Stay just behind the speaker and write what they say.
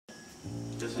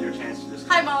this is your chance to just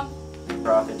hi, Mom.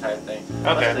 off the entire thing.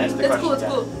 Okay. That's the It's question. cool, it's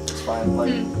cool. It's fine.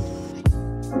 Like,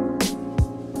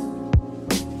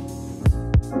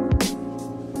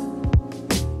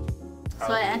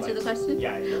 So I answer the question?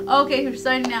 Yeah, I do. Okay, we're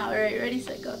starting now. Alright, ready,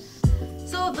 set, go.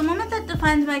 So the moment that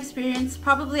defines my experience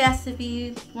probably has to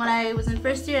be when I was in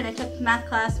first year and I took math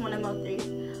class when I'm out 3.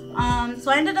 So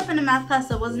I ended up in a math class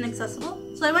that wasn't accessible.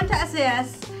 So I went to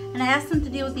SAS and I asked them to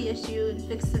deal with the issue and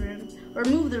fix the room or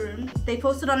move the room. They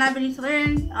posted on Avenue to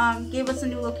Learn, gave us a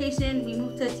new location. We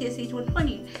moved to TSH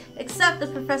 120. Except the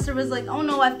professor was like, oh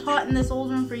no, I've taught in this old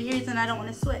room for years and I don't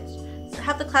want to switch. So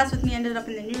half the class with me ended up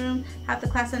in the new room, half the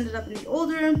class ended up in the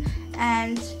old room,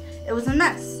 and it was a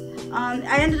mess.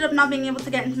 I ended up not being able to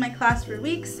get into my class for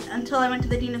weeks until I went to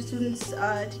the Dean of Students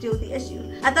to deal with the issue.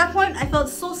 At that point, I felt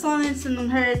so silenced and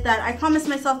unheard that I promised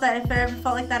myself that if I ever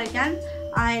felt like that again,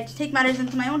 I'd take matters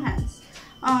into my own hands.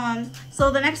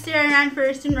 So the next year I ran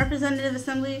for Student Representative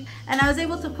Assembly, and I was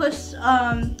able to push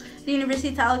the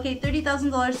university to allocate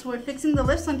 $30,000 toward fixing the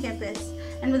lifts on campus.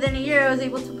 And within a year, I was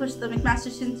able to push the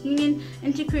McMaster Students Union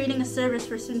into creating a service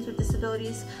for students with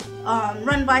disabilities,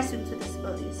 run by students with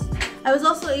disabilities. I was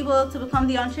also able to become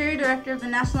the Ontario Director of the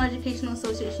National Educational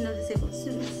Association of Disabled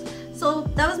Students. So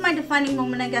that was my defining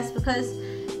moment, I guess, because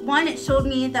 1, it showed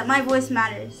me that my voice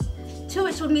matters. 2,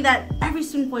 it showed me that every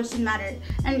student voice should matter,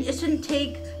 and it shouldn't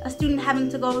take a student having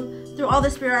to go through all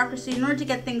this bureaucracy in order to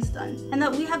get things done, and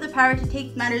that we have the power to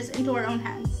take matters into our own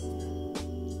hands.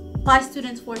 By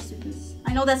students, for students.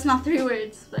 I know that's not 3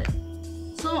 words, but...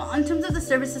 So, in terms of the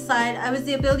services side, I was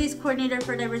the Abilities Coordinator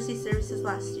for Diversity Services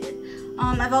last year.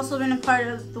 I've also been a part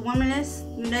of the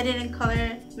Womanist, United in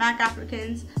Color, MAC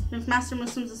Africans, McMaster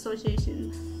Muslims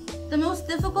Association. The most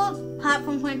difficult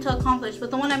platform point to accomplish,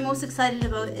 but the one I'm most excited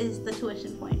about, is the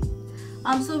tuition point.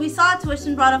 So we saw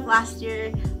tuition brought up last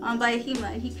year by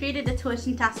Ahima, and he created a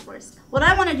tuition task force. What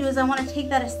I want to do is I want to take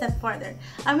that a step farther.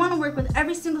 I want to work with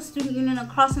every single student union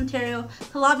across Ontario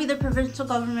to lobby the provincial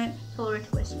government to lower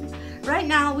tuition. Right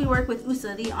now we work with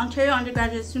USA, the Ontario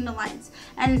Undergraduate Student Alliance,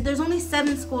 and there's only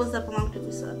 7 schools that belong to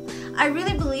USA. I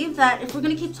really believe that if we're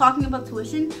going to keep talking about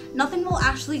tuition, nothing will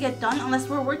actually get done unless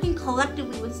we're working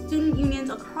collectively with student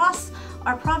unions across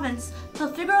our province to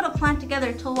figure out a plan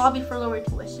together to lobby for lower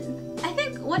tuition. I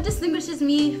think what distinguishes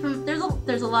me from,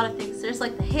 there's a lot of things. There's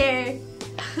like the hair,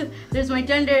 there's my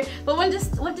gender, but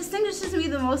what distinguishes me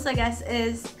the most, I guess,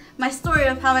 is my story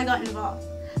of how I got involved.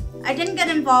 I didn't get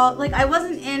involved, like I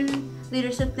wasn't in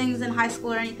leadership things in high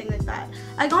school or anything like that.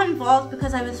 I got involved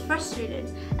because I was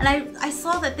frustrated, and I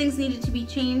saw that things needed to be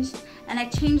changed, and I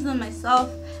changed them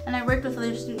myself, and I worked with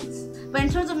other students. But in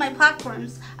terms of my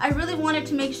platforms, I really wanted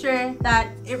to make sure that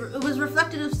it was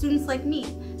reflective of students like me,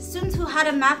 students who had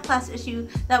a math class issue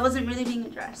that wasn't really being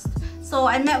addressed. So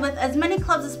I met with as many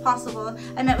clubs as possible,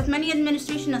 I met with many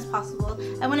administration as possible.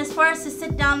 I went as far as to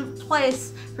sit down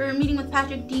twice for a meeting with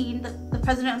Patrick Dean, the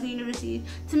president of the university,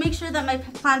 to make sure that my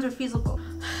plans were feasible.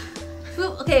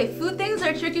 Food things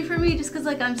are tricky for me just because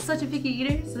like I'm such a picky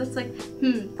eater, so that's like,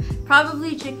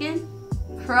 probably chicken,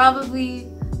 probably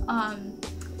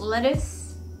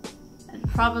lettuce, and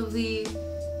probably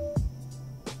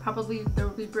there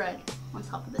will be bread on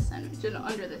top of the sandwich and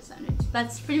under the sandwich.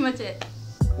 That's pretty much it.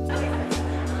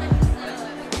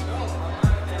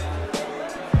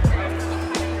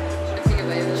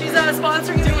 She's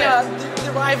sponsoring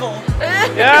the rival.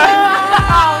 Yeah.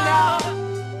 Oh, no.